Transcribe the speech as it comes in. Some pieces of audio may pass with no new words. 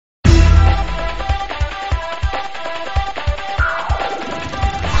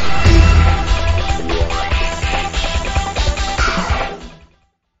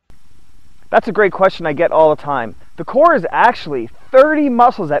That's a great question I get all the time. The core is actually 30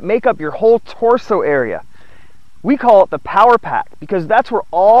 muscles that make up your whole torso area. We call it the power pack because that's where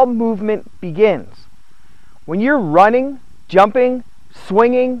all movement begins. When you're running, jumping,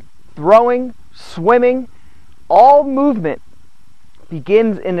 swinging, throwing, swimming, all movement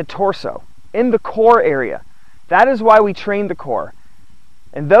begins in the torso, in the core area. That is why we train the core.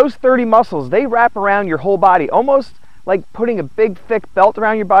 And those 30 muscles, they wrap around your whole body, almost like putting a big thick belt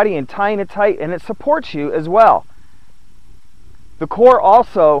around your body and tying it tight, and it supports you as well. The core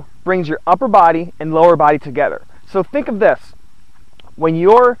also brings your upper body and lower body together. So think of this. When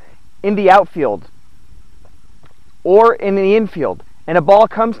you're in the outfield or in the infield and a ball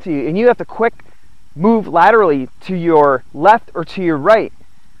comes to you and you have to quick move laterally to your left or to your right,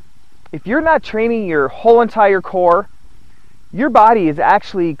 if you're not training your whole entire core, your body is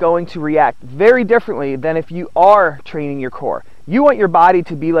actually going to react very differently than if you are training your core. You want your body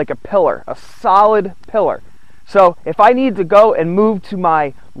to be like a pillar, a solid pillar. So if I need to go and move to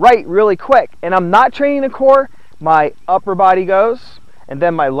my right really quick and I'm not training the core, my upper body goes, and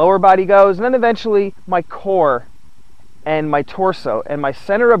then my lower body goes, and then eventually my core and my torso and my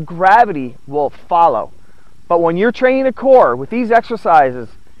center of gravity will follow. But when you're training the core with these exercises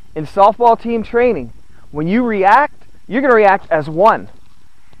in softball team training, when you react, you're going to react as one.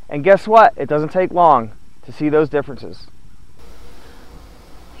 And guess what? It doesn't take long to see those differences.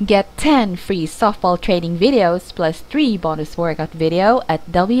 Get 10 free softball training videos plus 3 bonus workout video at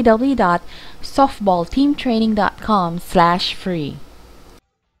www.softballteamtraining.com/free.